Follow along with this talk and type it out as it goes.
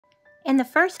In the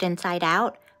first Inside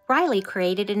Out, Riley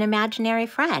created an imaginary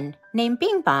friend named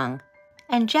Bing Bong.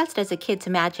 And just as a kid's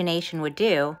imagination would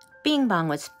do, Bing Bong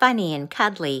was funny and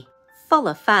cuddly, full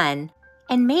of fun,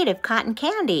 and made of cotton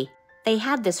candy. They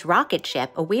had this rocket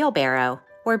ship, a wheelbarrow,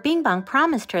 where Bing Bong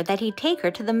promised her that he'd take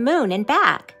her to the moon and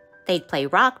back. They'd play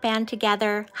rock band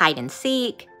together, hide and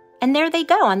seek, and there they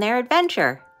go on their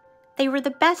adventure. They were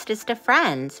the bestest of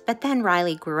friends, but then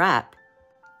Riley grew up.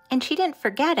 And she didn't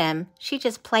forget him, she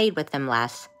just played with him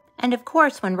less. And of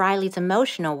course, when Riley's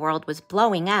emotional world was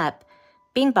blowing up,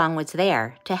 Bing Bong was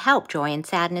there to help Joy and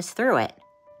Sadness through it.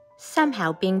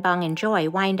 Somehow Bing Bong and Joy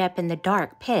wind up in the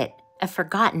dark pit of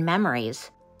forgotten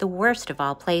memories, the worst of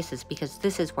all places because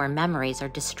this is where memories are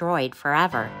destroyed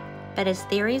forever. But as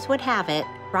theories would have it,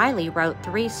 Riley wrote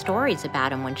 3 stories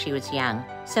about him when she was young,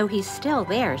 so he's still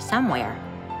there somewhere.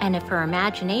 And if her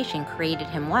imagination created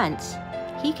him once,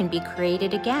 he can be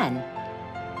created again.